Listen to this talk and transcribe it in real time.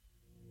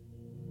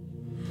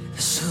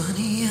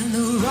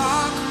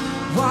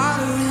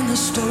the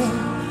stone,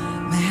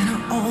 manna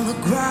on the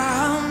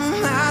ground. No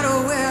matter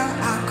where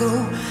I go,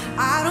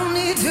 I don't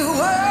need to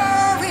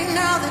worry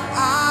now that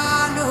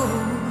I know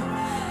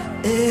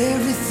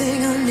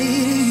everything I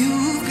need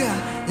you've got.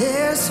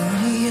 There's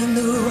honey in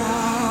the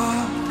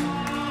rock.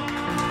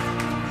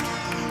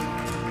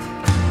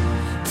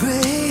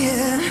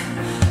 Praying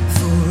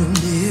for a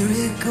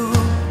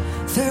miracle,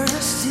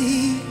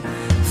 thirsty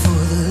for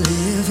the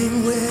living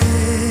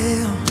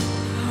well.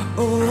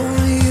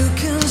 Only you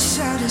can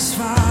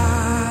satisfy.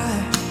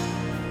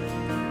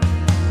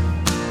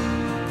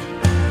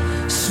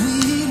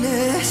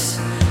 Sweetness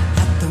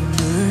at the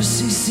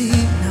mercy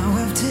seat. Now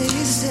I've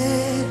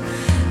tasted,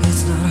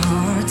 it's not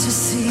hard to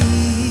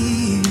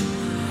see.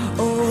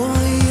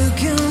 Only you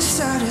can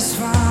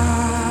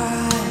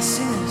satisfy.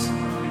 Sing this.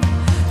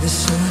 There's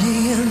honey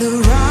in the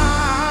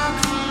rock.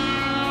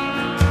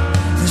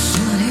 There's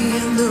honey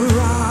in the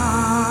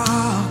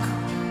rock.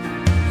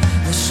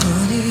 There's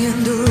honey in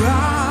the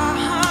rock.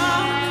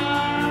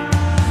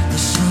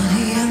 There's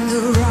honey in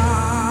the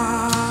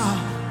rock.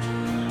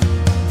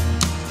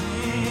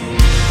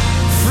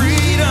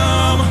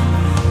 Freedom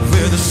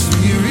where the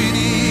Spirit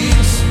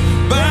is,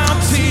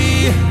 bounty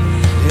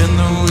in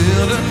the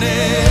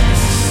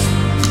wilderness.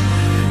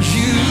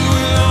 You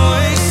will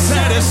always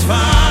satisfy.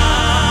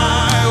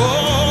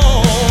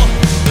 Oh,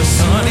 there's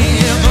honey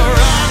in the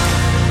rock,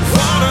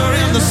 water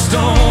in the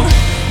stone,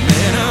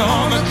 manna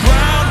on the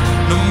ground.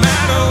 No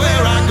matter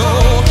where I go,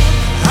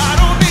 I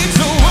don't need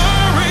to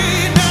worry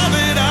now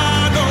that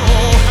I know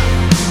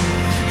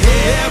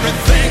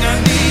everything I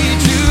need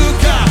you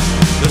got.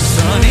 There's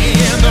honey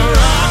in the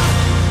rock,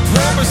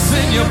 purpose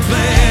in your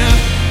plan,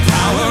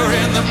 power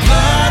in the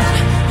blood,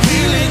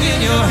 healing in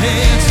your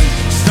hands.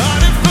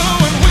 Started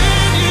flowing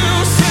when you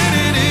said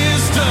it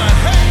is done.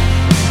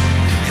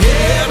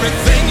 Hey,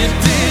 everything you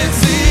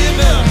did's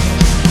enough.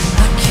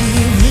 I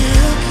keep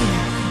looking,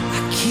 I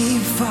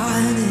keep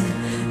finding,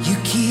 you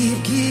keep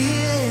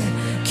giving,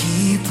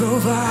 keep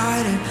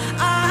providing.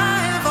 I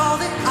have all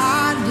that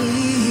I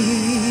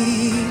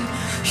need.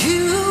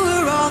 You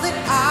are all that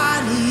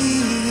I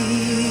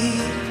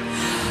need.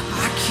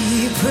 I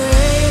keep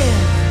praying,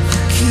 you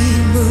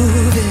keep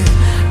moving.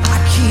 I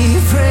keep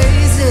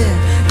praising,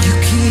 you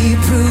keep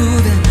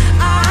proving.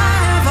 I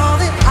have all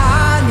that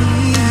I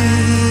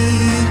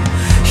need.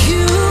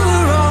 You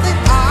are all that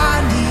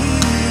I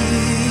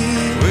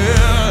need.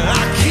 Well,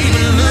 I keep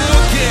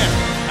looking,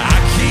 I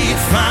keep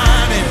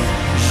finding,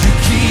 you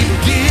keep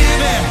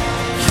giving,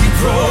 keep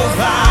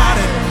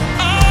providing.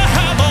 I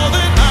have all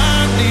that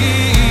I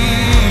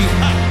need.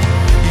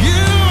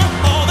 You're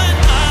all that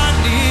I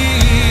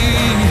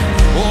need.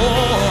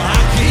 Oh, I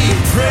keep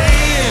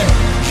praying,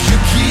 you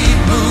keep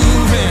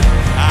moving.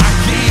 I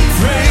keep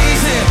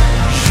praising,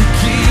 you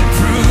keep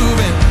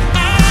proving. I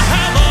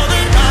have all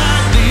that I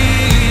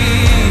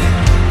need.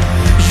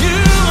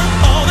 You're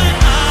all that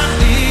I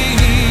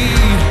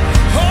need.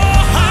 Oh,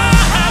 I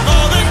have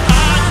all that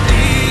I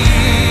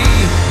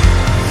need.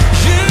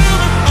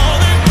 You're all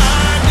that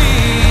I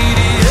need.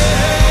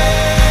 Yeah.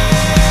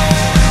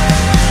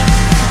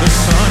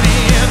 There's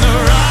honey in the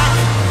rock,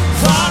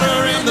 water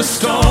in the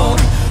stone,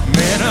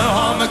 manna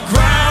on the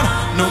ground.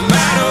 No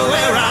matter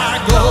where I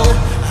go,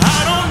 I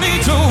don't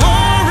need to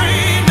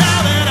worry now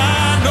that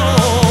I know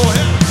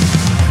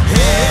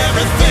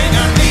everything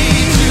I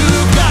need you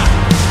got.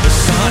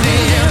 There's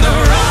honey in the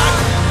rock,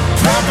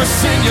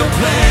 purpose in your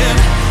plan,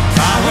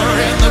 power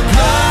in the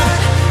blood,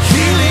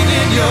 healing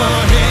in your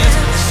hands.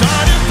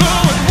 Started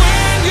flowing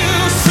when you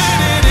said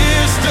it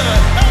is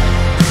done.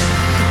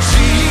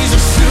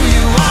 Jesus, who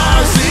you are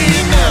is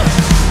enough.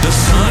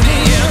 There's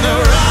honey in the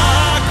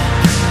rock.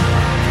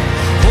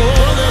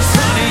 Oh, there's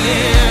honey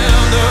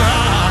in the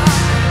rock.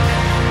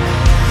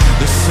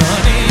 There's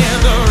honey in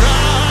the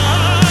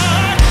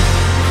rock.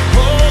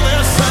 Oh,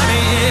 there's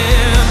honey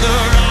in the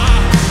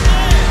rock.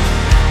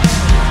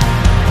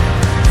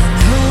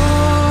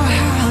 Oh,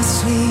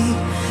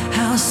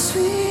 how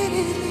sweet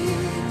it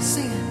is,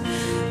 sing it,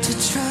 to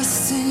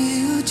trust in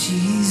you,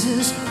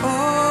 Jesus.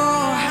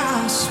 Oh,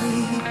 how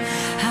sweet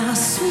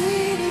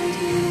it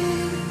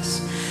is,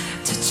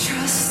 to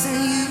trust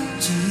in you,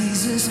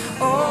 Jesus.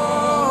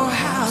 Oh,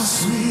 how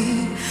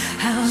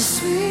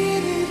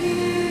sweet it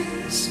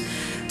is,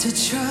 to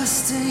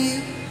trust in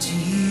you,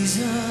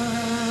 Jesus.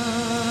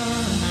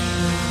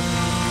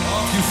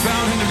 Oh, if you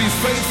found him to be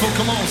faithful,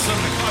 come on, son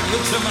of God,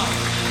 lift him up.